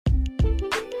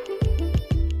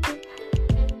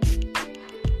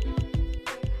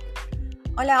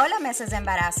Hola, hola, messes and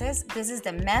badasses. This is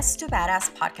the Mess to Badass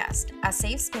podcast, a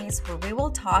safe space where we will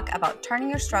talk about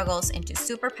turning your struggles into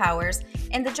superpowers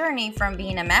and the journey from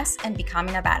being a mess and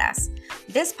becoming a badass.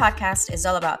 This podcast is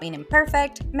all about being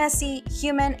imperfect, messy,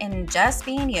 human, and just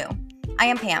being you. I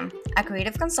am Pam, a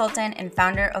creative consultant and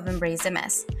founder of Embrace the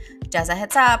Mess. Just a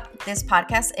heads up, this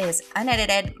podcast is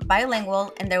unedited,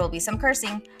 bilingual, and there will be some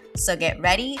cursing, so get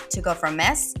ready to go from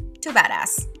mess to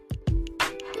badass.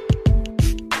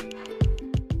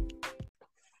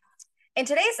 In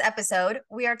today's episode,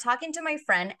 we are talking to my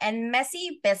friend and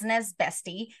messy business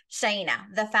bestie, Shaina,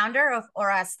 the founder of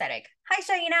Aura Aesthetic. Hi,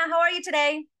 Shaina. How are you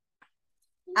today?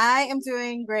 I am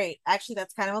doing great. Actually,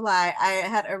 that's kind of a lie. I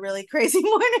had a really crazy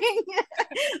morning,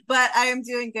 but I am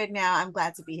doing good now. I'm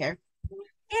glad to be here.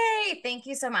 Yay. Thank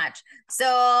you so much.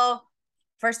 So,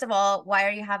 first of all, why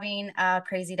are you having a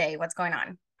crazy day? What's going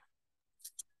on?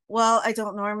 Well, I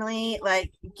don't normally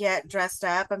get dressed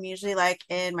up. I'm usually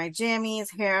in my jammies,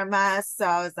 hair a mess. So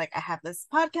I was like, I have this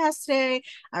podcast today.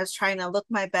 I was trying to look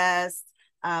my best.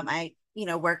 I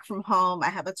work from home. I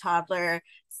have a toddler.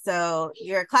 So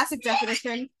you're a classic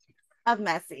definition of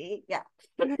messy. Yeah.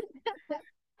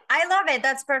 I love it.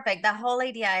 That's perfect. The whole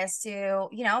idea is to,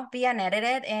 be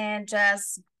unedited and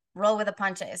just roll with the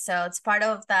punches. So it's part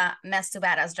of the mess to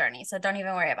badass journey. So don't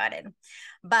even worry about it.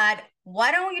 But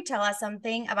why don't you tell us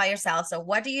something about yourself? So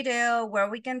what do you do, where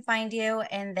we can find you,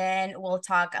 and then we'll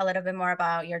talk a little bit more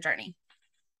about your journey.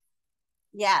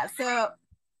 Yeah. So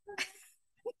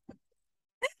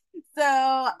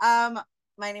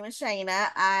my name is Shaina.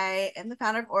 I am the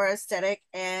founder of Aura Aesthetic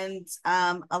and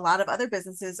a lot of other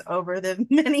businesses over the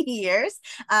many years.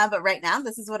 But right now,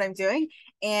 this is what I'm doing.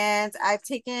 And I've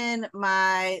taken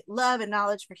my love and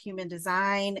knowledge for human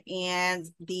design and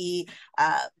the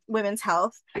women's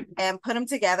health and put them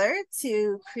together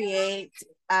to create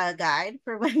a guide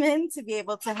for women to be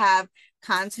able to have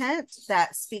content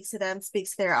that speaks to them,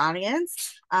 speaks to their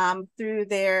audience through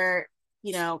their,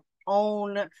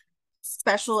 own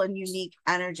special and unique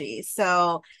energy.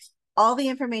 So all the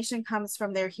information comes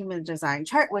from their human design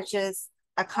chart, which is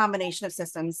a combination of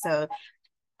systems. So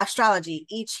astrology,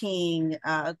 I Ching,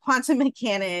 quantum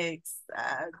mechanics,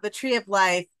 the tree of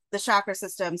life, the chakra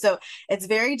system. So it's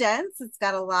very dense. It's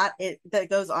got a lot that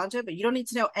goes onto it, but you don't need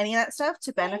to know any of that stuff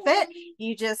to benefit.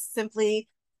 You just simply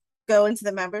go into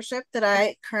the membership that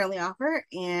I currently offer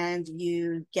and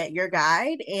you get your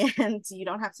guide and you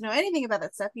don't have to know anything about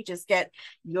that stuff. You just get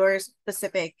your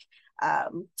specific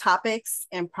topics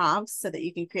and prompts so that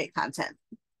you can create content.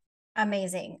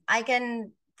 Amazing. I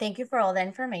can thank you for all the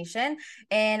information.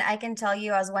 And I can tell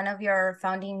you, as one of your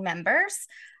founding members,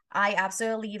 I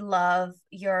absolutely love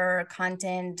your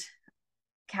content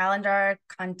calendar,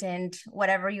 content,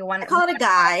 whatever you want. I call it a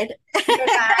guide. Your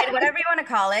guide, whatever you want to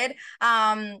call it.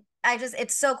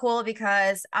 It's so cool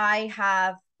because I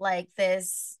have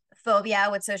this phobia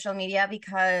with social media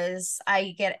because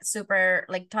I get super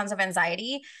tons of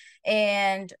anxiety,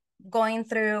 and going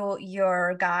through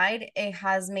your guide, it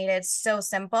has made it so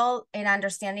simple in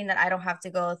understanding that I don't have to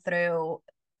go through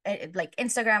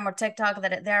Instagram or TikTok,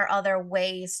 that there are other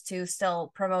ways to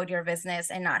still promote your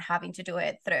business and not having to do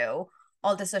it through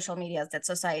all the social medias that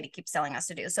society keeps telling us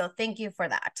to do. So thank you for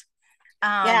that.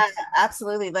 Yeah,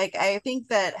 absolutely. I think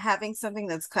that having something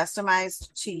that's customized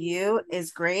to you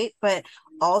is great, but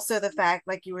also the fact,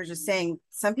 like you were just saying,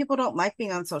 some people don't like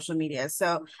being on social media.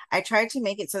 So I tried to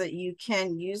make it so that you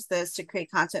can use this to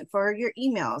create content for your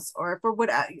emails or for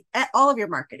all of your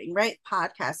marketing, right?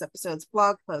 Podcast episodes,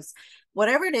 blog posts,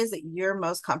 whatever it is that you're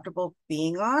most comfortable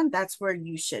being on, that's where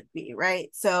you should be, right?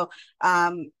 So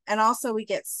and also we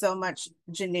get so much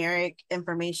generic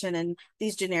information and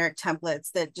these generic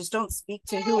templates that just don't speak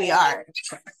to who we are.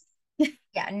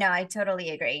 Yeah, no, I totally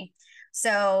agree.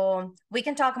 So we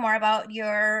can talk more about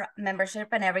your membership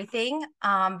and everything.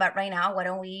 But right now, why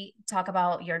don't we talk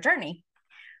about your journey?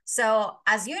 So,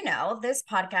 as you know, this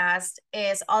podcast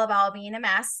is all about being a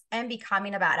mess and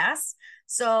becoming a badass.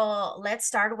 So let's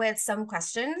start with some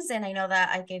questions. And I know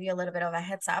that I gave you a little bit of a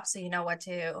heads up, so you know what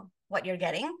you're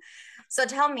getting. So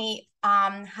tell me,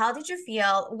 how did you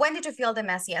feel? When did you feel the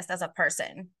messiest as a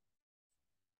person?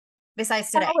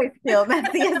 Besides I today. always feel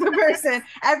messy as a person.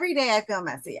 Every day I feel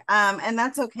messy. And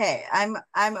that's okay. I'm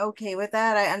okay with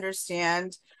that. I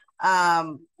understand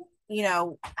how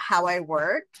I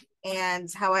work and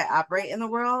how I operate in the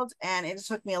world. And it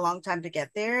took me a long time to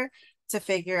get there to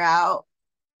figure out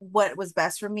what was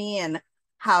best for me and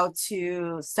how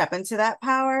to step into that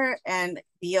power and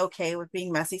be okay with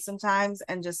being messy sometimes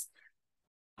and just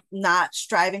not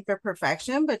striving for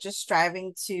perfection, but just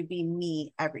striving to be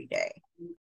me every day.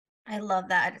 I love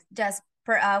that. Just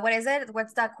what is it?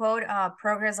 What's that quote?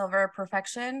 Progress over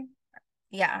perfection.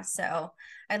 Yeah, so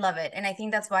I love it. And I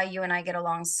think that's why you and I get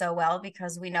along so well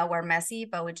because we know we're messy,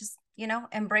 but we just,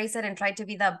 embrace it and try to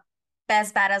be the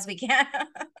best badass we can.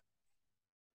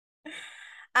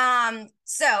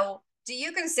 So do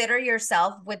you consider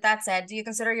yourself, with that said, do you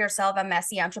consider yourself a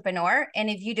messy entrepreneur? And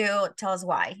if you do, tell us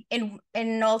why.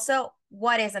 And also,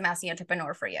 what is a messy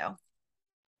entrepreneur for you?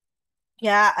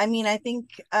 Yeah, I mean, I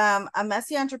think a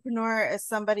messy entrepreneur is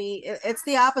somebody, it's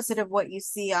the opposite of what you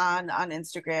see on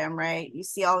Instagram, right? You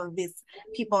see all of these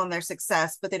people and their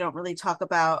success, but they don't really talk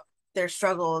about their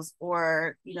struggles,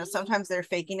 or, sometimes they're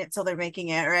faking it till they're making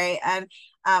it, right? And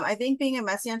I think being a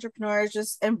messy entrepreneur is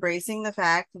just embracing the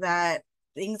fact that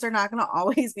things are not going to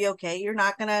always be okay. You're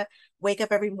not going to wake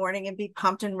up every morning and be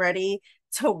pumped and ready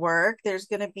to work. There's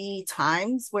going to be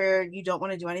times where you don't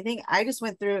want to do anything. I just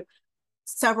went through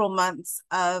several months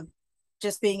of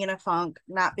just being in a funk,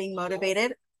 not being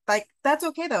motivated. Like, that's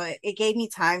okay though. It gave me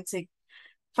time to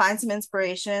find some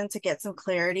inspiration, to get some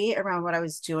clarity around what I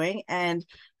was doing. And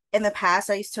in the past,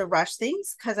 I used to rush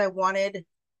things because I wanted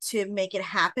to make it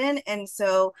happen. And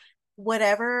so,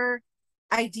 whatever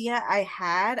idea I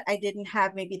had, I didn't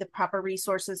have maybe the proper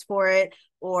resources for it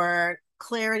or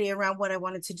clarity around what I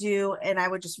wanted to do. And I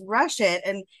would just rush it,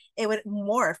 and it would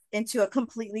morph into a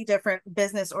completely different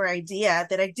business or idea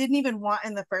that I didn't even want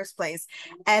in the first place.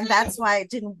 And that's why it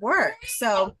didn't work.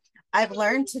 So I've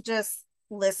learned to just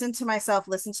listen to myself,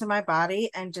 listen to my body,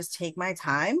 and just take my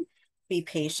time, be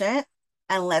patient,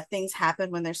 and let things happen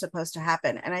when they're supposed to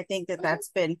happen. And I think that that's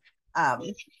been um,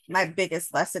 my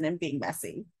biggest lesson in being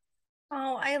messy.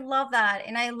 Oh, I love that.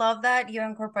 And I love that you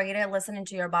incorporated listening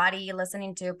to your body,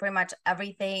 listening to pretty much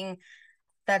everything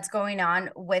that's going on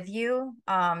with you.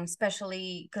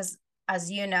 Especially because as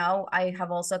you know, I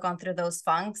have also gone through those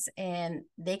funks and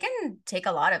they can take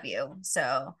a lot of you.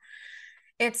 So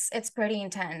it's pretty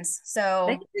intense. They So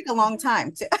can take a long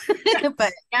time too.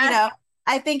 But, yeah.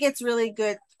 I think it's really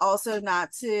good also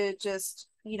not to just,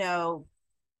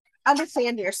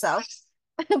 understand yourself,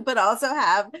 but also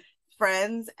have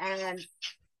friends and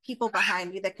people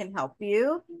behind you that can help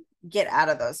you get out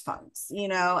of those funks,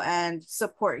 and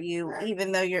support you.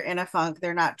 Even though you're in a funk,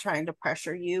 they're not trying to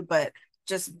pressure you, but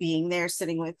just being there,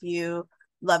 sitting with you,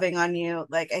 loving on you.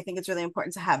 Like, I think it's really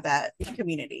important to have that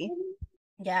community.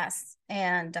 Yes.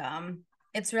 And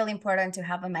it's really important to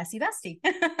have a messy bestie.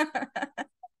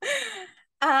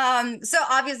 So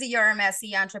obviously you're a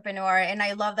messy entrepreneur, and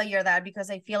I love that you're that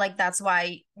because I feel like that's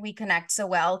why we connect so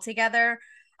well together.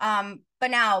 But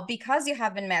now, because you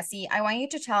have been messy, I want you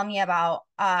to tell me about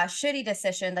a shitty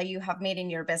decision that you have made in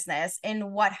your business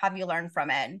and what have you learned from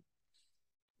it?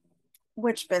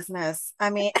 Which business? I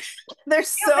mean, there's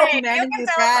so Okay, you many can tell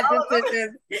us bad all of them.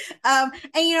 decisions. And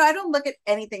I don't look at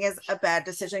anything as a bad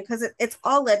decision because it's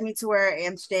all led me to where I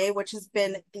am today, which has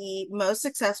been the most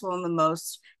successful and the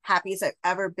most happiest I've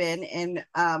ever been in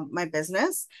my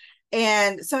business.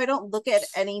 And so I don't look at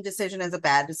any decision as a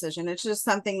bad decision. It's just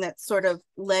something that sort of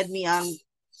led me on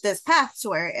this path to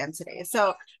where I am today.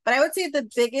 So, but I would say the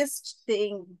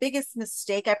biggest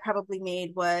mistake I probably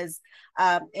made was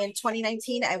in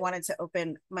 2019, I wanted to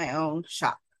open my own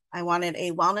shop. I wanted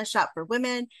a wellness shop for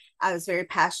women. I was very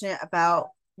passionate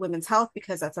about women's health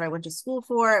because that's what I went to school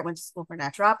for. I went to school for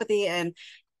naturopathy, and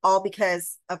all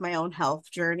because of my own health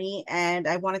journey. And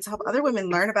I wanted to help other women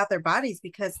learn about their bodies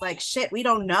because, like, shit, we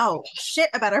don't know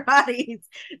shit about our bodies.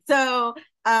 So,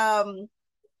 I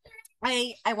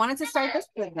wanted to start this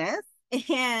business,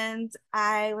 and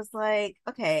I was like,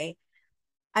 okay,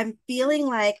 I'm feeling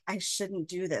like I shouldn't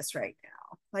do this right now.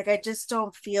 Like, I just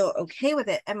don't feel okay with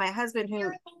it. And my husband,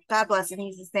 who, God bless him,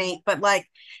 he's a saint, but like,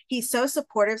 he's so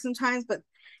supportive sometimes, but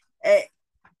it,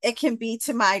 it can be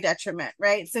to my detriment,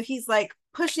 right? So he's like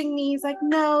pushing me. He's like,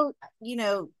 no,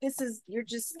 you're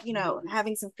just,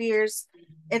 having some fears.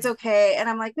 It's okay. And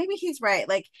I'm like, maybe he's right.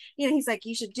 Like, he's like,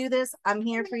 you should do this. I'm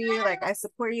here for you. Like, I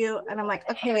support you. And I'm like,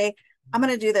 okay, I'm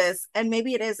going to do this. And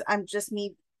maybe it is, I'm just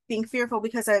me being fearful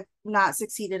because I've not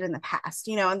succeeded in the past,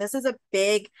 and this is a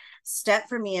big step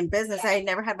for me in business. I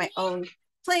never had my own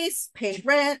place, paid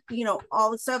rent,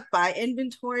 all the stuff, buy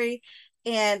inventory.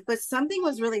 But something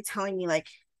was really telling me, like,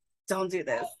 don't do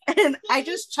this. And I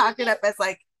just chalked it up as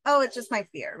like, oh, it's just my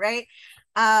fear, right?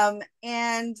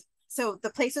 And so the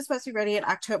place was supposed to be ready in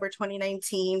October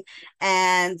 2019,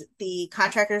 and the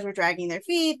contractors were dragging their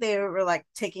feet. They were like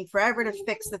taking forever to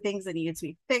fix the things that needed to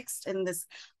be fixed in this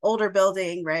older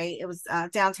building, right? It was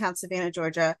downtown Savannah,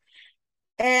 Georgia.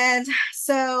 And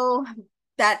so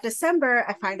that December,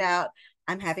 I find out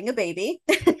I'm having a baby.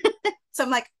 So I'm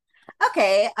like,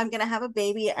 okay, I'm going to have a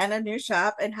baby and a new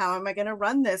shop. And how am I going to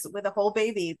run this with a whole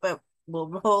baby? But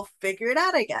we'll figure it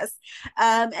out, I guess.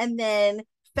 And then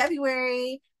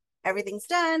February, everything's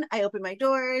done. I open my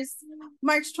doors.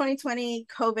 March 2020,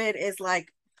 COVID is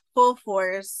like full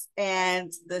force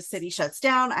and the city shuts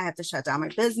down. I have to shut down my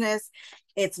business.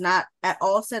 It's not at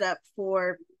all set up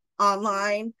for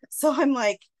online. So I'm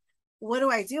like, what do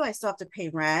I do? I still have to pay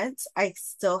rent. I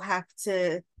still have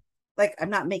to, like, I'm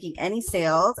not making any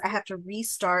sales. I have to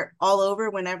restart all over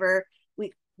whenever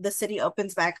the city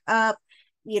opens back up,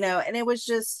 and it was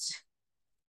just,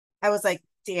 I was like,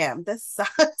 damn, this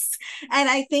sucks. And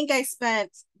I think I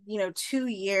spent, 2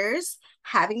 years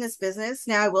having this business.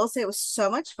 Now, I will say it was so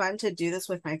much fun to do this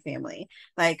with my family.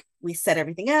 Like, we set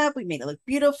everything up, we made it look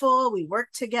beautiful, we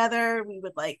worked together, we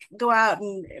would like go out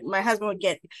and my husband would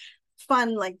get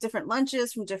fun, like different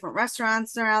lunches from different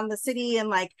restaurants around the city. And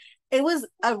like, it was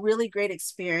a really great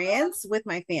experience with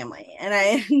my family and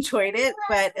I enjoyed it.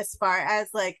 But as far as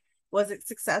like, was it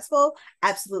successful?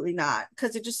 Absolutely not,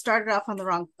 because it just started off on the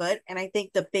wrong foot. And I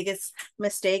think the biggest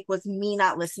mistake was me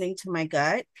not listening to my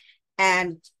gut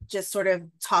and just sort of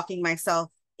talking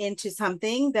myself into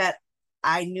something that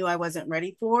I knew I wasn't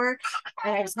ready for.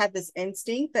 And I just had this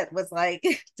instinct that was like,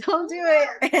 don't do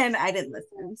it. And I didn't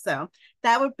listen. So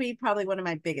that would be probably one of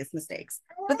my biggest mistakes.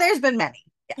 But there's been many.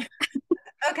 Yeah.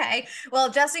 Okay. Well,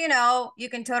 just so you know, you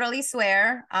can totally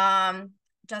swear.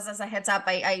 Just as a heads up,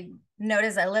 I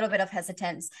noticed a little bit of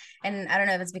hesitance, and I don't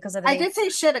know if it's because of the I name. did say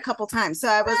shit a couple times. So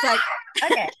I was like,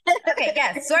 Okay. Okay.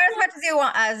 Yes. Swear as much as you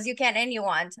want, as you can, and you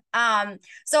want.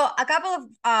 So a couple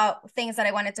of things that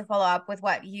I wanted to follow up with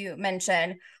what you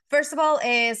mentioned. First of all,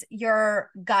 is your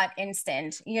gut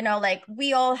instinct. Like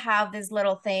we all have this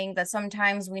little thing that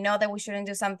sometimes we know that we shouldn't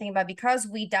do something, but because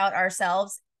we doubt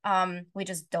ourselves, we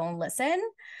just don't listen.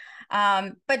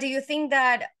 But do you think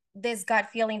that this gut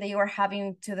feeling that you were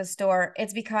having to the store,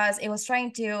 it's because it was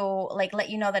trying to like let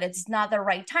you know that it's not the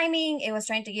right timing? It was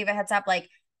trying to give a heads up, like,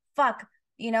 fuck,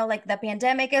 like the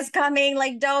pandemic is coming,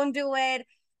 like don't do it.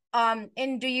 And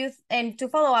to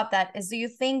follow up that is, do you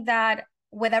think that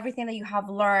with everything that you have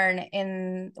learned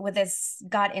in with this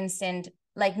gut instinct,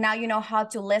 like now you know how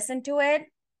to listen to it,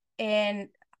 and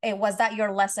it was that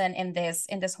your lesson in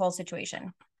this whole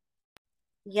situation?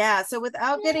 yeah. So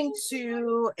without getting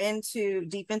too into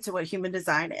deep into what human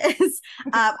design is,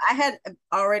 I had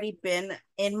already been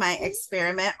in my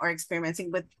experiment or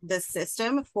experimenting with this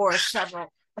system for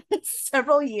several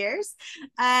several years.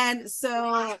 And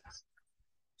so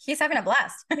He's having a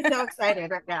blast. he's so excited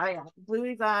right now. Yeah.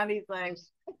 Bluey's on. He's like,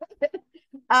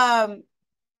 um,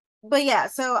 but yeah,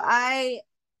 so I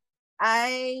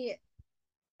I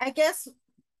guess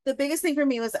the biggest thing for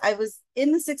me was I was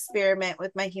in this experiment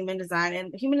with my human design,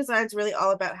 and human design is really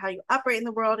all about how you operate in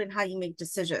the world and how you make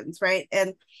decisions, right?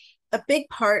 And a big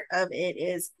part of it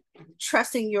is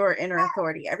trusting your inner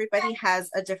authority. Everybody has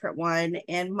a different one,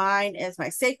 and mine is my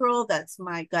sacral, that's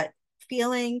my gut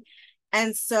feeling.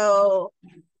 And so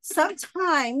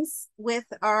sometimes with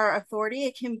our authority,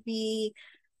 it can be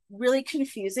really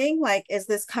confusing. Like, is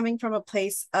this coming from a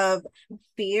place of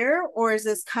fear or is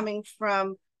this coming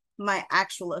from my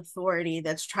actual authority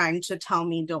that's trying to tell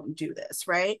me don't do this,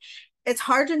 right? It's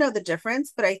hard to know the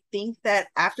difference, but I think that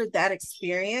after that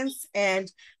experience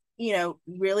and,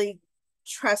 really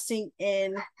trusting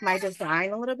in my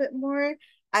design a little bit more,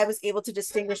 I was able to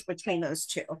distinguish between those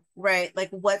two, right? Like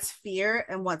what's fear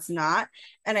and what's not.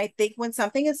 And I think when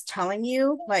something is telling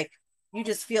you, like, you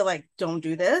just feel like, don't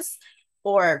do this,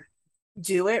 or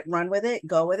do it, run with it,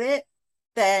 go with it,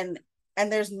 then,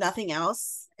 and there's nothing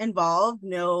else involved,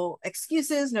 no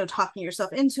excuses, no talking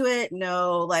yourself into it,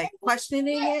 no like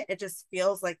questioning it. It just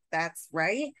feels like that's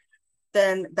right.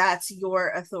 Then that's your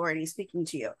authority speaking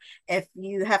to you. If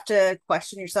you have to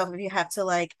question yourself, if you have to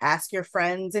like ask your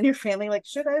friends and your family, like,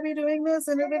 should I be doing this?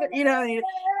 And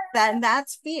then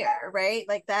that's fear, right?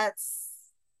 Like that's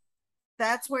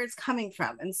where it's coming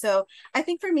from. And so I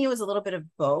think for me, it was a little bit of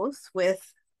both with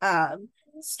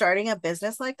starting a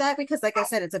business like that, because like I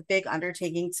said, it's a big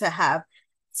undertaking to have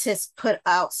to put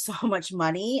out so much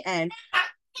money. And,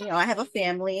 I have a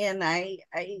family and I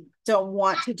don't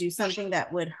want to do something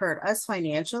that would hurt us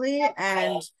financially.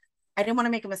 And I didn't want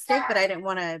to make a mistake, but I didn't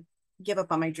want to give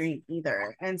up on my dream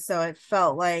either. And so it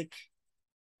felt like,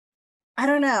 I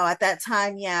don't know, at that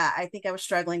time, yeah, I think I was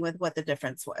struggling with what the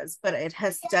difference was, but it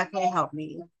has definitely helped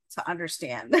me to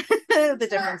understand the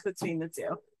difference between the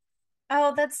two.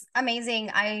 Oh, that's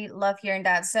amazing. I love hearing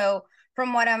that. So,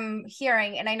 from what I'm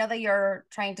hearing, and I know that you're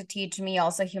trying to teach me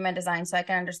also human design so I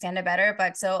can understand it better,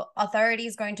 but so authority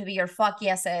is going to be your fuck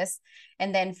yeses,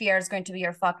 and then fear is going to be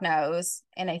your fuck nos.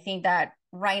 And I think that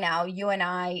right now, you and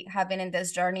I have been in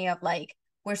this journey of like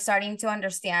we're starting to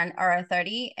understand our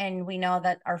authority, and we know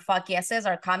that our fuck yeses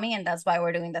are coming, and that's why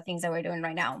we're doing the things that we're doing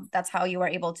right now. That's how you were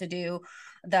able to do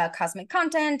the cosmic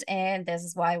content, and this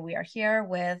is why we are here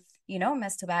with,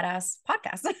 Miss to Badass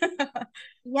podcast.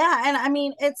 Yeah, and I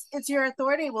mean it's your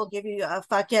authority will give you a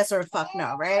fuck yes or a fuck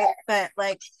no, right? But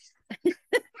like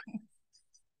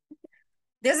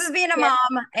This is being a yeah,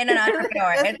 mom and an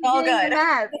entrepreneur. this It's is all being good.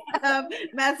 Matt,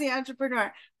 Matt's the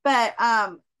entrepreneur. But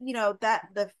that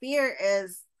the fear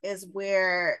is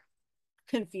where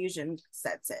confusion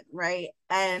sets in, right?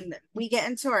 And we get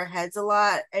into our heads a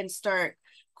lot and start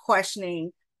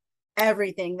questioning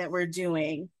everything that we're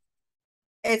doing.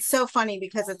 It's so funny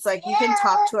because it's like you can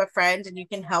talk to a friend and you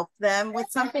can help them with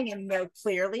something and know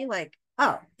clearly, like,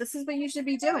 oh, this is what you should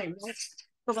be doing.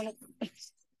 But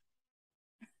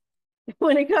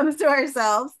when it comes to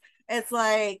ourselves, it's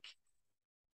like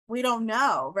we don't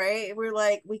know, right? We're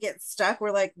like, we get stuck. We're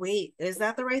like, wait, is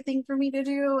that the right thing for me to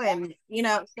do? And,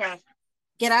 so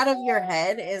get out of your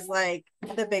head is like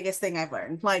the biggest thing I've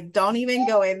learned. Like, don't even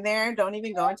go in there. Don't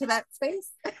even go into that space.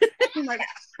 Like,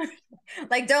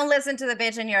 Like, don't listen to the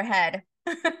bitch in your head.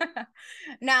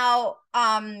 Now,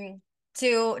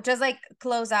 to just like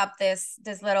close up this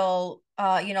little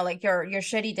like your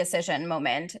shitty decision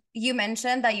moment. You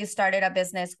mentioned that you started a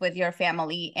business with your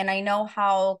family, and I know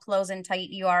how close and tight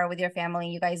you are with your family.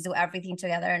 You guys do everything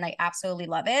together, and I absolutely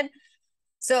love it.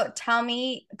 So tell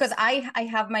me, because I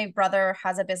have my brother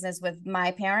has a business with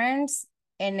my parents,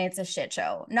 and it's a shit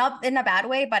show. Not in a bad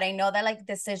way, but I know that like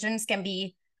decisions can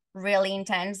be really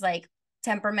intense, like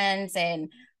temperaments and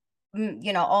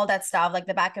all that stuff, like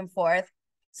the back and forth.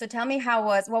 So tell me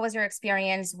what was your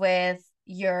experience with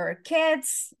your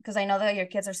kids? Because I know that your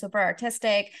kids are super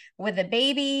artistic, with the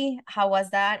baby. How was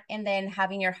that? And then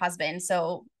having your husband.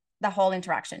 So the whole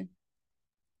interaction.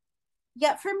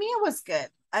 yeah, for me, it was good.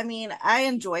 I mean, I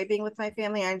enjoy being with my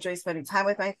family. I enjoy spending time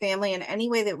with my family, and any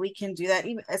way that we can do that,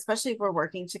 even especially if we're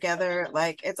working together,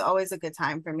 like it's always a good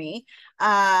time for me.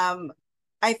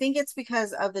 I think it's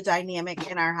because of the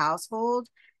dynamic in our household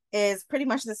is pretty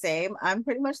much the same. I'm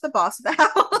pretty much the boss of the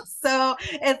house. So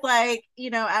it's like,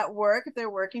 at work, if they're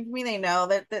working for me, they know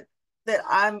that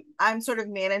I'm sort of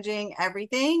managing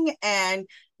everything, and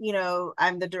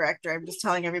I'm the director. I'm just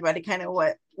telling everybody kind of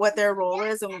what their role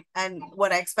is, and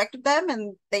what I expect of them,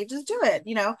 and they just do it,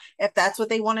 if that's what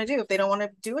they want to do. If they don't want to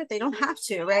do it, they don't have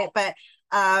to, right? But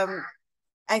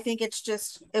I think it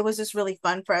was just really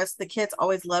fun for us. The kids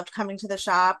always loved coming to the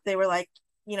shop. They were like,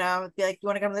 be like, you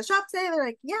want to come to the shop today? They're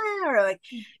like, yeah. Or like,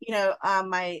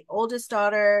 my oldest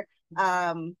daughter,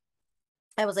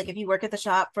 I was like, if you work at the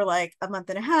shop for like a month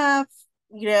and a half,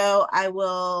 I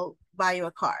will buy you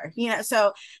a car.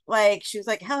 So like she was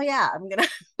like, hell yeah, I'm gonna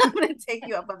take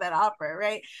you up on that offer,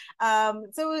 right?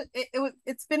 So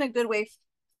it's been a good way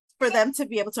for them to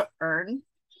be able to earn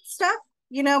stuff,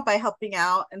 by helping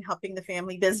out and helping the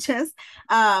family business.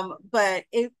 But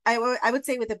I would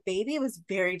say with a baby, it was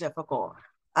very difficult.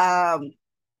 Um,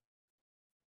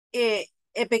 it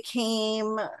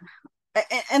became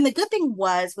and the good thing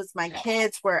was my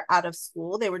kids were out of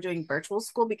school. They were doing virtual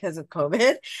school because of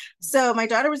COVID. So my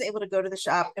daughter was able to go to the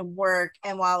shop and work.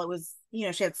 And while it was,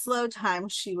 she had slow time,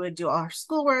 she would do all her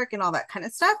schoolwork and all that kind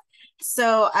of stuff.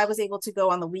 So I was able to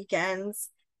go on the weekends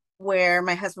where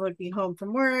my husband would be home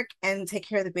from work and take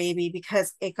care of the baby,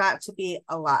 because it got to be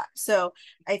a lot. So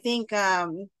I think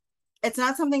it's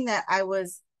not something that I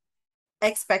was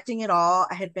expecting it all.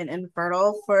 I had been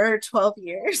infertile for 12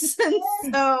 years. And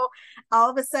so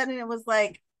all of a sudden it was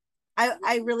like,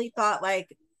 I really thought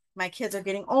like my kids are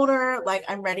getting older. Like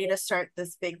I'm ready to start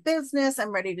this big business.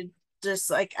 I'm ready to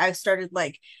just like, I started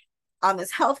like on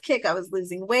this health kick. I was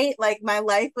losing weight. Like my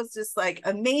life was just like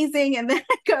amazing. And then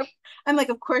I'm like,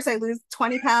 of course I lose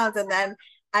 20 pounds and then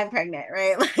I'm pregnant,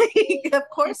 right? Like, of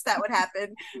course that would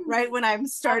happen right when I'm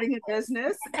starting a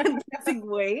business and losing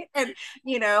weight. And,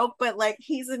 but like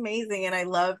he's amazing and I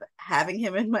love having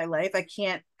him in my life. I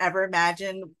can't ever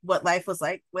imagine what life was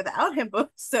like without him.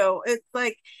 So it's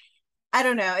like, I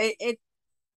don't know.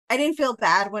 I didn't feel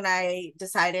bad when I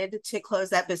decided to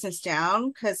close that business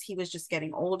down, because he was just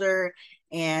getting older.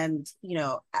 And,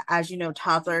 as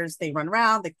toddlers, they run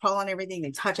around, they crawl on everything,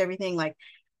 they touch everything. Like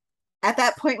at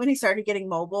that point when he started getting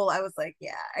mobile, I was like,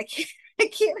 yeah, I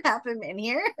can't have him in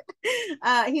here.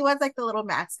 He was like the little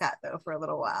mascot though for a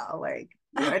little while. Like,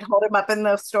 I'd hold him up in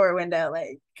the store window,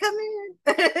 like, come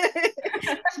here,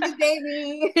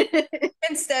 baby.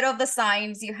 Instead of the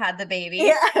signs, you had the baby.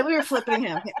 Yeah, we were flipping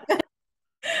him.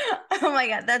 Oh my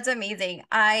God, that's amazing.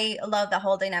 I love the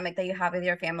whole dynamic that you have with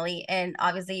your family. And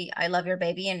obviously, I love your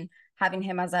baby and having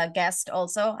him as a guest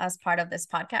also as part of this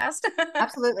podcast.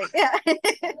 Absolutely. Yeah.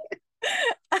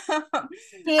 um,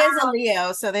 He is a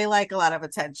Leo, so they like a lot of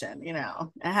attention, you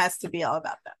know. It has to be all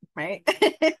about them, right?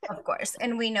 of course.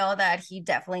 And we know that he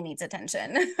definitely needs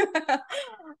attention.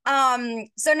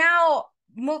 So now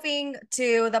moving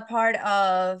to the part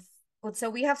of, so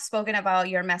we have spoken about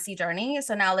your messy journey.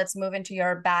 So now let's move into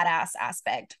your badass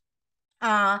aspect.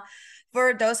 Uh,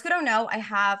 for those who don't know, I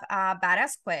have a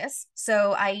badass quiz.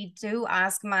 So I do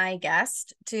ask my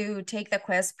guest to take the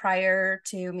quiz prior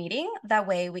to meeting. That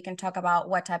way we can talk about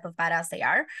what type of badass they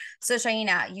are. So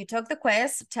Shaina, you took the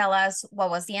quiz. Tell us what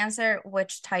was the answer.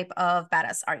 Which type of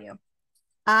badass are you?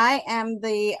 I am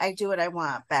the I do what I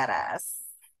want badass.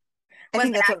 I Was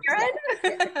think that's what, yeah. Yeah.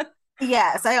 it accurate?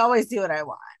 Yes, I always do what I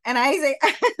want. And I say,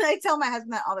 I tell my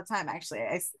husband that all the time, actually.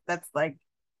 That's like,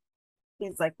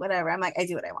 he's like, whatever. I'm like, I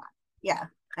do what I want. Yeah,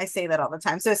 I say that all the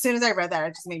time. So as soon as I read that,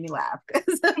 it just made me laugh.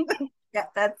 Yeah,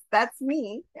 that's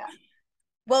me. Yeah.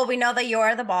 Well, we know that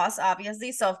you're the boss,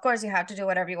 obviously. So of course you have to do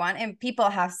whatever you want, and people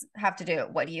have to do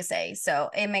what you say.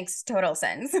 So it makes total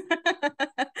sense.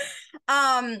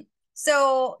 um,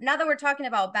 so now that we're talking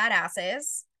about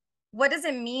badasses, what does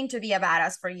it mean to be a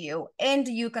badass for you? And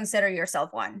do you consider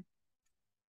yourself one?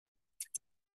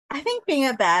 I think being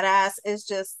a badass is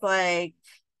just like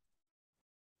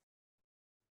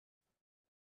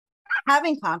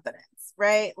having confidence,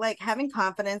 right? Like having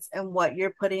confidence in what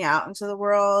you're putting out into the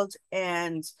world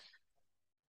and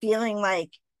feeling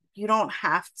like you don't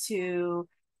have to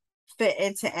fit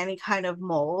into any kind of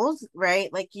mold,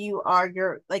 right? Like you are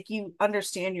your, like you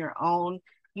understand your own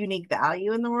unique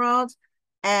value in the world.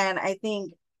 And I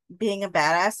think being a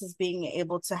badass is being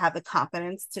able to have the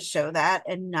confidence to show that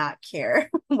and not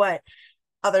care what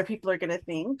other people are going to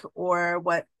think or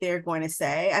what they're going to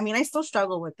say. I mean, I still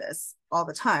struggle with this all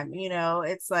the time. You know,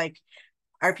 it's like,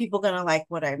 are people going to like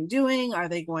what I'm doing? Are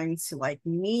they going to like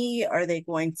me? Are they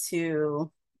going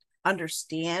to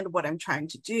understand what I'm trying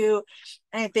to do?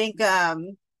 And I think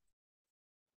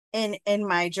in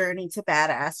my journey to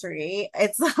badassery,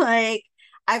 it's like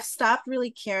I've stopped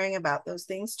really caring about those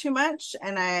things too much.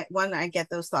 And when I get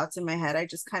those thoughts in my head, I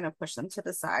just kind of push them to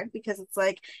the side because it's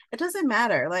like it doesn't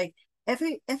matter. Like if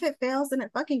it fails, then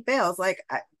it fucking fails. Like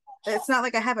it's not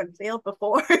like I haven't failed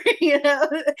before. You know,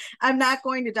 I'm not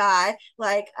going to die.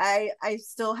 Like I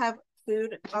still have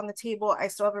food on the table. I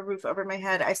still have a roof over my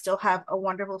head. I still have a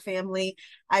wonderful family.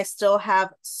 I still have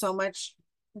so much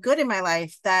good in my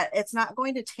life that it's not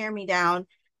going to tear me down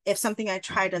if something I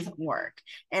try doesn't work.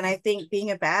 And I think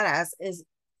being a badass is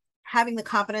having the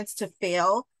confidence to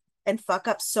fail and fuck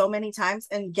up so many times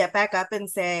and get back up and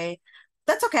say,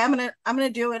 that's okay. I'm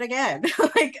gonna do it again.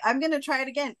 Like I'm gonna try it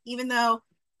again, even though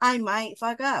I might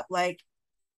fuck up. Like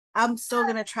I'm still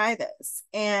gonna try this.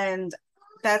 And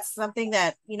that's something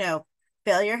that, you know,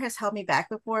 failure has held me back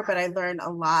before, but I learned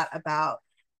a lot about,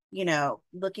 you know,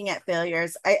 looking at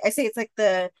failures. I say it's like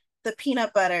the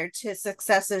peanut butter to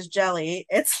success's jelly.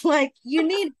 It's like you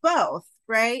need both,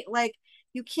 right? Like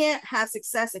you can't have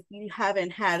success if you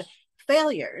haven't had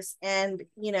failures. And,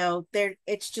 you know, there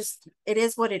it's just it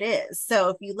is what it is. So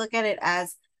if you look at it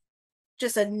as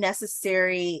just a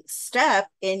necessary step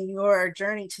in your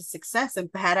journey to success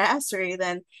and badassery,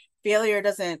 then failure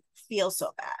doesn't feel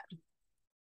so bad.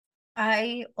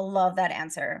 I love that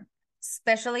answer,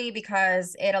 especially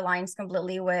because it aligns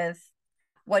completely with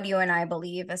what you and I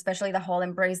believe, especially the whole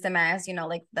embrace the mess,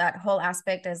 like that whole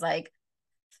aspect is like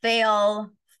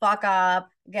fail, fuck up,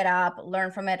 get up,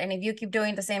 learn from it. And if you keep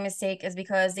doing the same mistake, is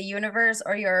because the universe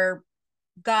or your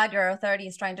God, your authority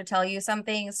is trying to tell you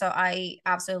something. So I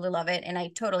absolutely love it. And I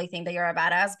totally think that you're a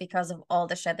badass because of all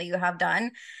the shit that you have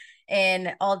done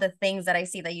and all the things that I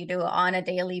see that you do on a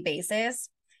daily basis.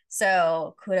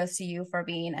 So kudos to you for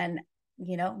being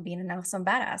being an awesome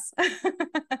badass.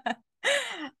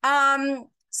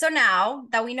 So now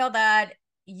that we know that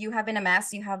you have been a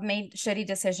mess, you have made shitty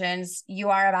decisions, you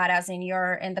are a badass, and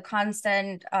you're in the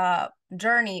constant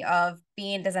journey of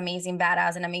being this amazing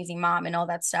badass and amazing mom and all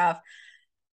that stuff.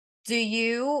 Do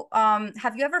you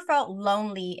have you ever felt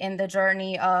lonely in the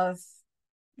journey of,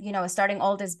 starting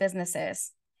all these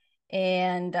businesses?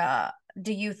 And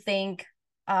do you think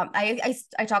I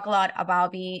talk a lot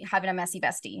about having a messy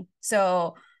bestie.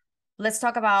 So let's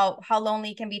talk about how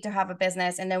lonely it can be to have a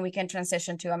business, and then we can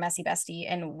transition to a messy bestie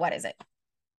and what is it?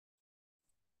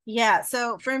 Yeah,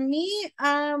 so for me,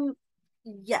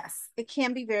 yes, it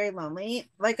can be very lonely.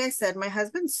 Like I said, my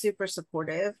husband's super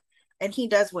supportive and he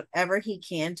does whatever he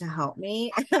can to help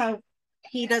me.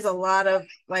 He does a lot of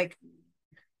like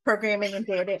programming and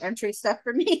data entry stuff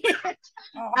for me.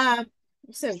 Oh. um,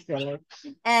 so silly.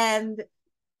 And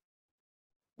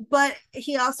but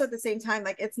he also at the same time,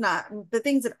 like, it's not the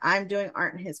things that I'm doing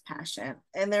aren't his passion,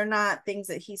 and they're not things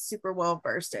that he's super well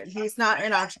versed in. He's not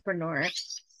an entrepreneur.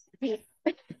 He,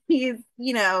 he's,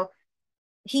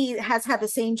 he has had the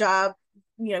same job.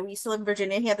 We used to live in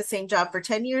Virginia. He had the same job for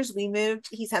 10 years. We moved.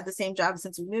 He's had the same job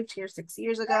since we moved here 6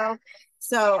 years ago.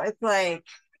 So it's like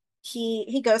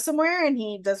he goes somewhere and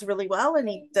he does really well and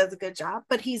he does a good job,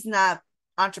 but he's not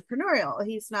entrepreneurial.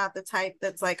 He's not the type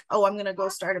that's like, oh, I'm gonna go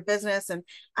start a business and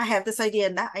I have this idea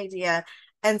and that idea.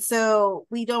 And so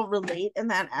we don't relate in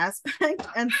that aspect.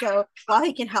 And so while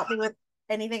he can help me with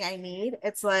anything I need,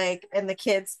 it's like, and the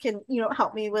kids can,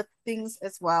 help me with things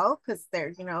as well because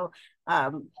they're,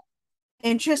 um,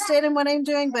 interested in what I'm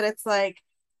doing, but it's like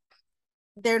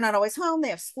they're not always home. They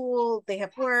have school, they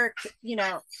have work,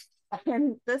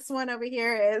 and this one over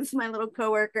here is my little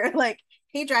coworker. Like,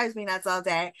 he drives me nuts all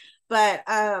day. But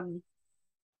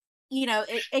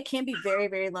it can be very,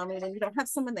 very lonely when you don't have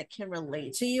someone that can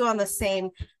relate to you on the same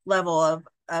level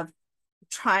of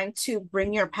trying to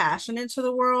bring your passion into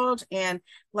the world. And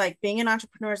like, being an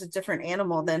entrepreneur is a different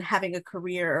animal than having a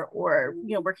career or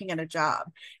working at a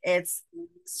job. It's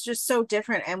just so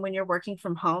different. And when you're working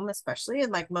from home, especially,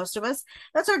 and like most of us,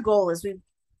 that's our goal, is we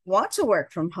want to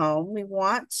work from home. We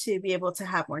want to be able to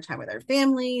have more time with our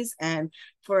families and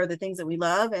for the things that we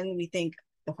love. And we think,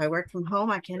 if I work from home,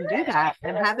 I can do that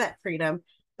and have that freedom.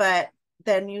 But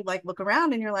then you like look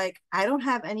around and you're like, I don't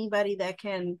have anybody that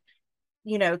can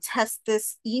test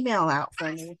this email out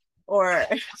for me, or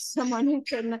someone who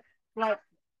can like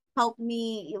help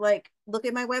me like look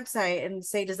at my website and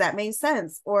say, does that make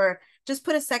sense? Or just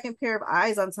put a second pair of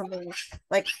eyes on something,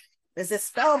 like, is this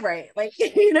spelled right? Like,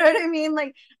 you know what I mean?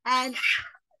 Like, and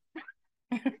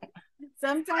I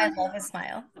sometimes love his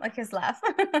smile, like his laugh.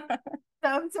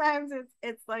 sometimes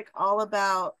it's like all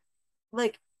about,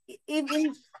 like,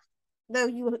 even though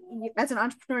you as an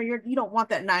entrepreneur, you don't want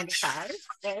that 9 to 5,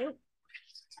 right?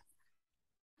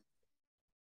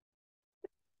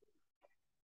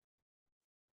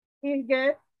 You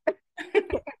good?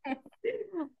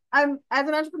 I'm as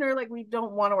an entrepreneur, like, we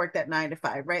don't want to work that 9 to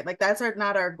 5, right? Like, that's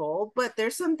not our goal. But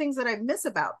there's some things that I miss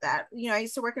about that. I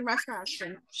used to work in restaurants,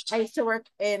 and I used to work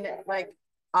in like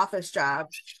office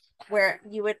jobs where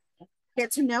you would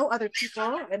get to know other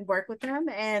people and work with them,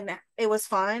 and it was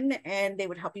fun, and they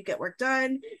would help you get work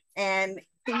done, and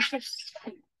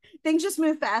things just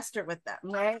move faster with them,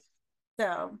 right?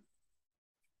 So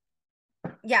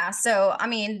Yeah, so I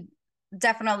mean,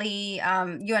 definitely,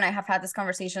 you and I have had these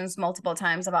conversations multiple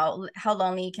times about how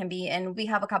lonely it can be, and we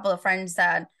have a couple of friends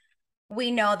that we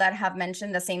know that have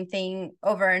mentioned the same thing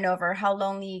over and over, how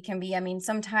lonely it can be. I mean,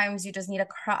 sometimes you just need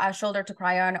a shoulder to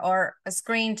cry on, or a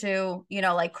screen to,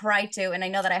 like, cry to. And I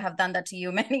know that I have done that to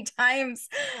you many times.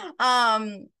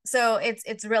 So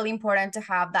it's really important to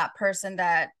have that person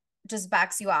that just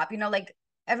backs you up. Like,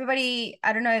 everybody,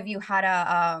 I don't know if you had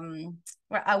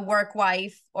a work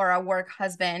wife or a work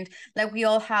husband. Like, we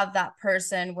all have that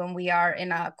person when we are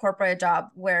in a corporate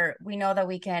job where we know that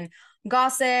we can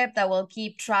gossip, that will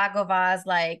keep track of us,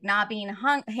 like not being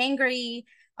hangry,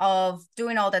 of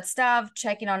doing all that stuff,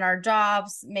 checking on our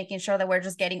jobs, making sure that we're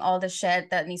just getting all the shit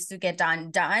that needs to get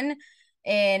done.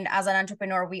 And as an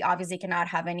entrepreneur, we obviously cannot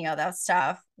have any of that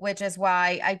stuff, which is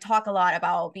why I talk a lot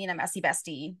about being a messy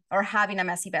bestie, or having a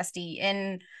messy bestie.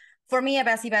 And for me, a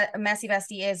messy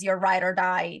bestie is your ride or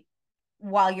die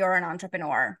while you're an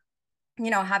entrepreneur.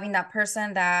 Having that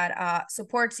person that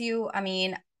supports you. I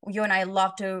mean, you and I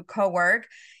love to co-work,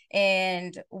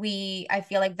 and I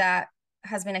feel like that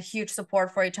has been a huge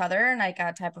support for each other, and like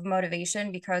a type of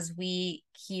motivation, because we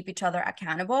keep each other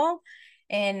accountable,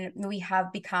 and we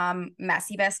have become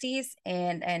messy besties.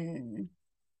 And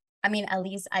I mean, at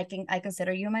least I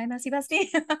consider you my messy bestie.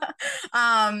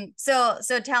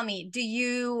 So tell me, do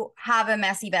you have a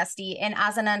messy bestie? And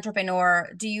as an entrepreneur,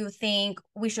 do you think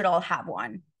we should all have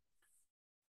one?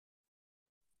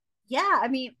 yeah, I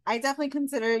mean, I definitely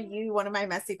consider you one of my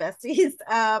messy besties.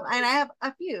 And I have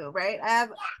a few, right? I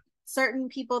have certain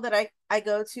people that I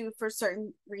go to for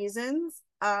certain reasons,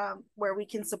 where we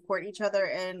can support each other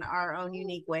in our own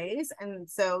unique ways. And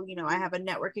so, I have a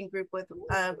networking group with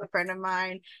a friend of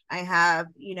mine. I have,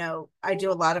 I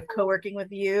do a lot of co-working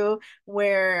with you,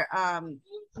 where, I'm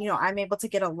able to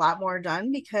get a lot more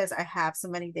done because I have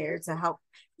somebody there to help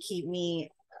keep me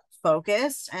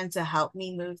focused and to help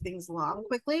me move things along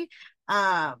quickly.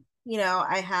 I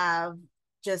have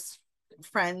just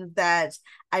friends that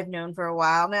I've known for a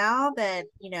while now that,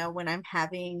 when I'm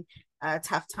having a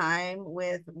tough time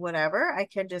with whatever, I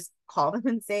can just call them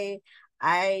and say,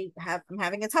 I'm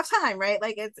having a tough time, right?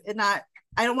 Like it's not,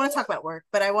 I don't want to talk about work,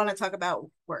 but I want to talk about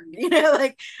work. You know,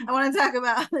 like I want to talk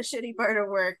about the shitty part of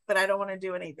work, but I don't want to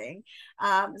do anything.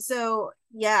 So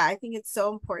yeah, I think it's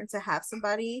so important to have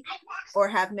somebody or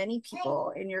have many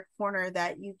people in your corner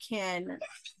that you can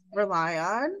rely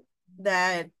on,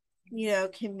 that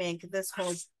can make this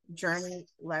whole journey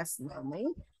less lonely.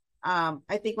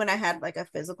 I think when I had like a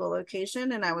physical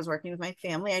location and I was working with my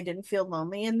family, I didn't feel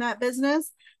lonely in that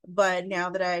business. But now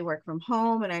that I work from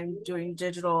home and I'm doing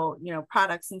digital,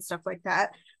 products and stuff like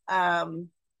that,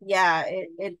 yeah,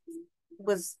 it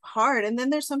was hard. And then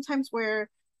there's sometimes where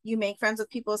you make friends with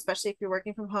people, especially if you're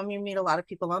working from home. You meet a lot of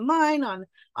people online on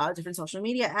different social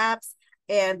media apps,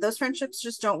 and those friendships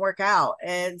just don't work out.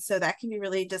 And so that can be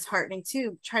really disheartening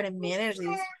too, trying to manage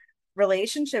these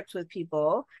relationships with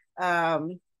people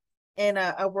in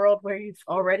a world where you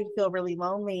already feel really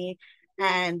lonely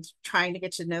and trying to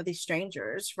get to know these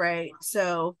strangers, right?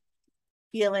 So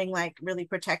feeling like really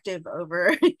protective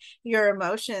over your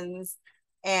emotions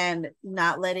and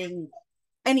not letting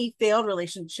any failed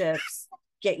relationships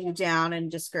get you down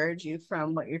and discourage you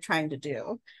from what you're trying to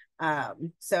do.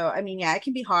 So I mean, yeah, it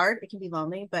can be hard, it can be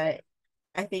lonely, but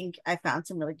I think I found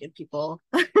some really good people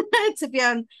to be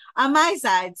on my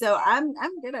side. So I'm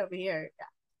good over here.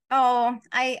 Oh,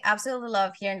 I absolutely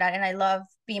love hearing that. And I love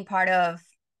being part of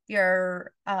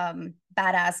your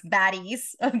badass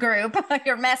baddies group,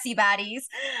 your messy baddies.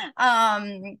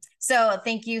 So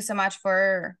thank you so much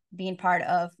for being part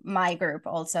of my group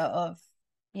also of,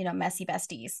 messy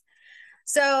besties.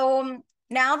 So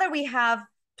now that we have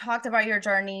talked about your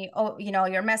journey, oh,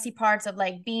 your messy parts of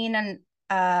like being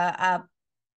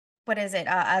what is it,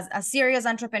 as a serious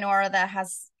entrepreneur that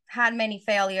has had many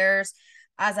failures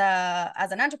as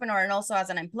an entrepreneur and also as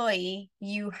an employee,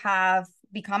 you have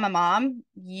become a mom.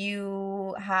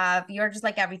 You're just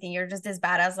like everything. You're just as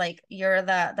badass. Like you're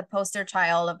the poster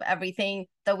child of everything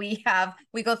that we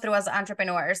go through as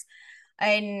entrepreneurs.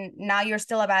 And now you're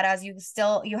still a badass.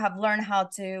 You have learned how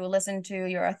to listen to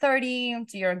your authority,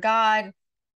 to your God.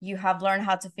 You have learned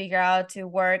how to figure out to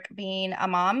work being a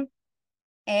mom,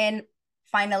 and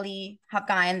finally have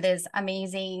gotten this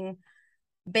amazing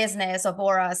business of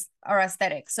auras or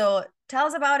aesthetic. So tell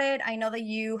us about it. I know that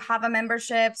you have a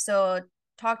membership, so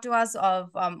talk to us of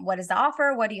what is the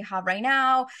offer, what do you have right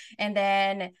now, and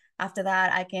then after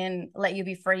that I can let you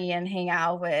be free and hang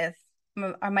out with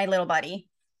my little buddy.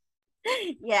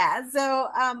 Yeah, so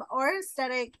Aura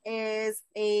Aesthetic is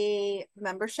a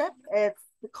membership.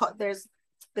 There's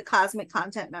the cosmic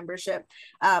content membership.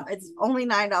 It's only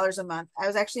 $9 a month. I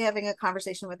was actually having a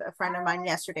conversation with a friend of mine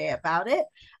yesterday about it,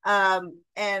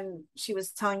 and she was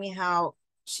telling me how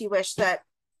she wished that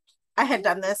I had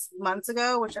done this months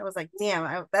ago, which I was like,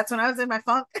 damn, that's when I was in my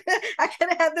funk. I could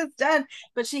have had this done.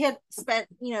 But she had spent,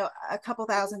 a couple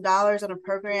 $1,000s on a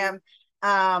program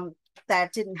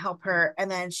that didn't help her. And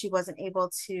then she wasn't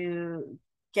able to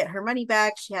get her money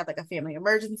back. She had like a family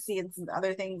emergency and some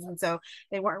other things. And so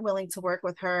they weren't willing to work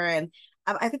with her. And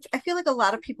I feel like a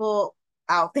lot of people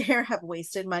out there have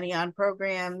wasted money on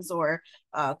programs or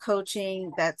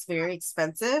coaching that's very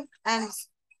expensive. And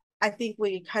I think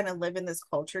we kind of live in this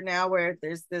culture now where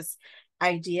there's this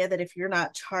idea that if you're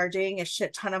not charging a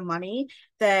shit ton of money,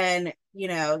 then you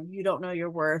don't know your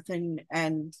worth, and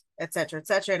et cetera, et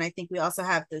cetera. And I think we also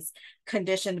have this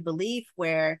conditioned belief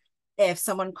where if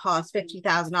someone costs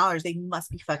 $50,000, they must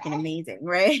be fucking amazing,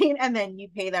 right? And then you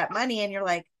pay that money and you're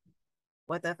like,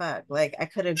 what the fuck? Like I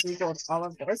could have Googled all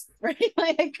of this, right?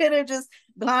 Like I could have just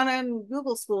gone on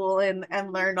Google school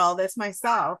and learned all this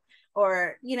myself.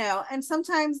 Or, and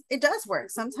sometimes it does work.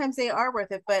 Sometimes they are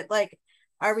worth it, but like,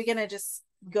 are we gonna just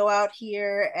go out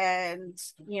here and,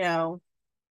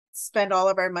 spend all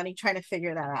of our money trying to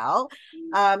figure that out?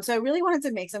 So I really wanted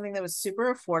to make something that was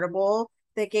super affordable,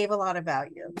 that gave a lot of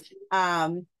value.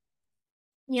 I'm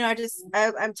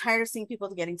tired of seeing people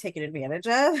getting taken advantage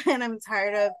of, and I'm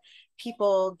tired of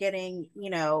people getting,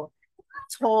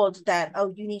 told that,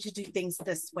 oh, you need to do things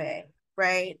this way,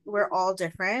 right? We're all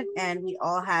different and we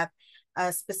all have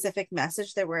a specific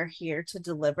message that we're here to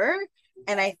deliver.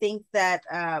 And I think that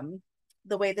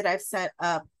the way that I've set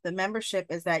up the membership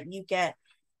is that you get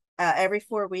every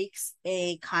 4 weeks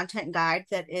a content guide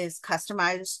that is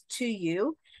customized to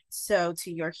you. So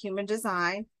to your human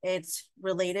design, it's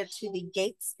related to the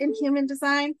gates in human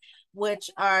design, which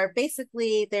are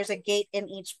basically there's a gate in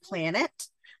each planet.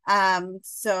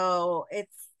 So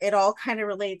it all kind of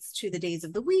relates to the days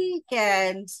of the week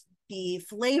and the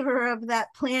flavor of that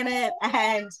planet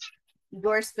and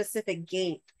your specific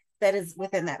gate. that is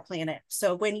within that planet.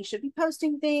 So when you should be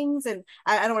posting things, and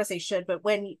I don't want to say should, but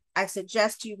when I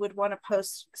suggest you would want to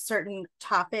post certain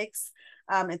topics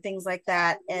and things like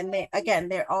that. And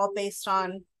they're all based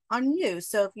on you.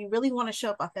 So if you really want to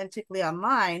show up authentically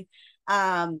online,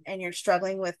 and you're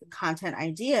struggling with content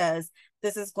ideas,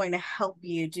 this is going to help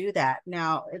you do that.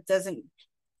 Now, it doesn't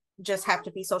just have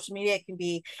to be social media. It can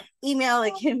be email,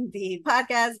 it can be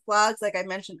podcasts, blogs, like I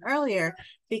mentioned earlier,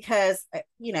 because,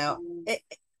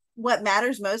 what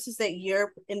matters most is that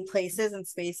you're in places and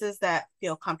spaces that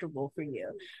feel comfortable for you.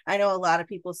 I know a lot of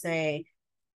people say,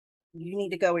 you need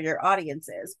to go where your audience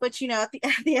is. But at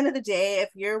the end of the day, if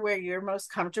you're where you're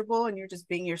most comfortable and you're just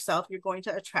being yourself, you're going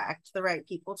to attract the right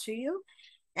people to you.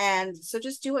 And so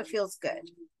just do what feels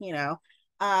good, you know.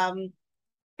 Um,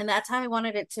 and that's how I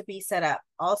wanted it to be set up.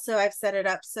 Also, I've set it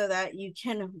up so that you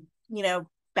can,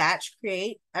 batch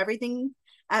create everything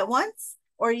at once,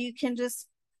 or you can just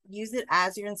use it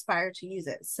as you're inspired to use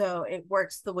it. So it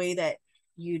works the way that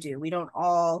you do. We don't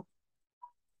all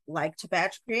like to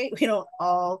batch create. We don't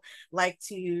all like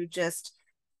to just,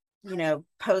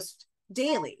 post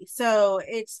daily. So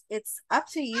it's up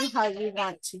to you how you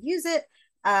want to use it.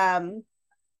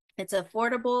 It's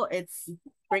affordable. It's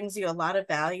brings you a lot of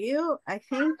value, I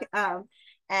think.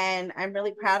 And I'm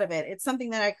really proud of it. It's something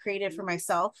that I created for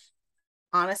myself,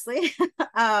 honestly.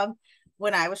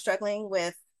 When I was struggling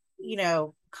with,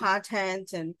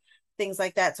 content and things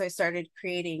like that. So I started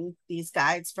creating these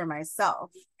guides for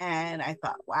myself. And I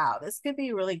thought, wow, this could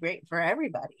be really great for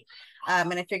everybody.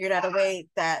 And I figured out a way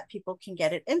that people can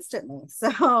get it instantly.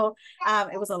 So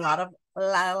it was a lot of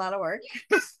work,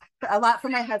 a lot for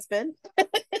my husband.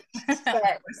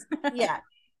 But yeah,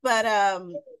 but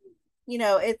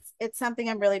it's something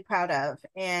I'm really proud of,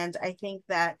 and I think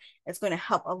that it's going to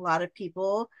help a lot of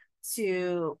people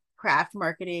to craft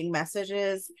marketing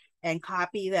messages and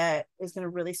copy that is going to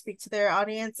really speak to their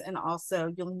audience. And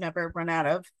also, you'll never run out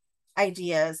of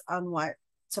ideas on what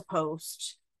to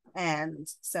post. And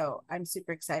so I'm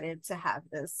super excited to have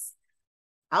this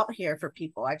out here for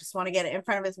people. I just want to get it in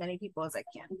front of as many people as I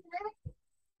can.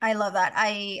 I love that.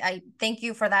 I thank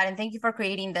you for that, and thank you for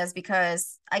creating this,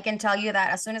 because I can tell you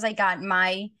that as soon as I got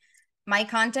my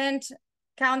content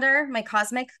calendar, my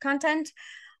cosmic content,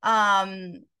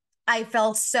 I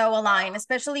felt so aligned,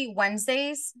 especially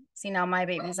Wednesdays. See, now my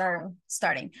babies are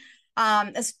starting.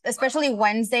 Especially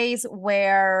Wednesdays,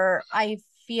 where I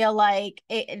feel like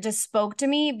it just spoke to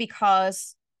me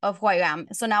because of who I am.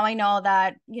 So now I know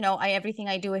that, everything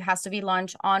I do, it has to be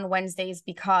launched on Wednesdays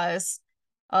because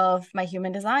of my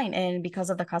human design and because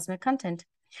of the cosmic content.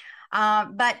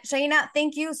 But Shaina,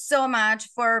 thank you so much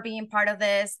for being part of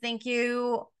this. Thank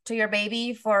you to your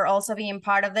baby for also being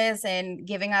part of this and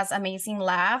giving us amazing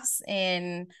laughs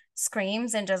and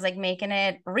screams and just like making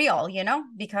it real,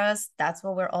 because that's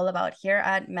what we're all about here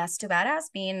at Mess to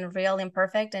Badass, being real,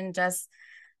 imperfect, and just,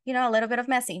 a little bit of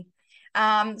messy.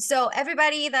 So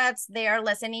everybody that's there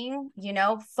listening,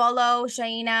 follow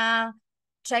Shaina,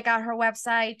 check out her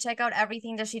website, check out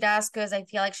everything that she does, because I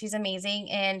feel like she's amazing.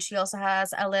 And she also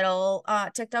has a little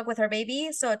TikTok with her baby.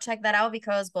 So check that out,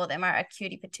 because both of them are a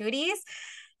cutie patooties.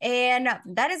 And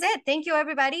that is it. Thank you,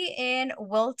 everybody. And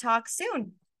we'll talk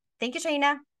soon. Thank you,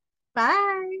 Shaina.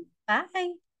 Bye. Bye.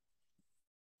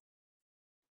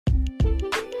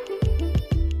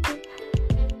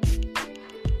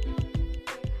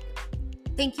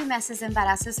 Thank you, Messes and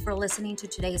Badasses, for listening to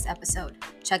today's episode.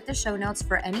 Check the show notes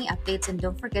for any updates, and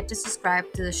don't forget to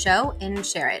subscribe to the show and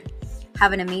share it.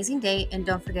 Have an amazing day, and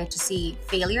don't forget to see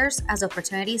failures as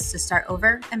opportunities to start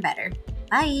over and better.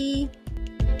 Bye!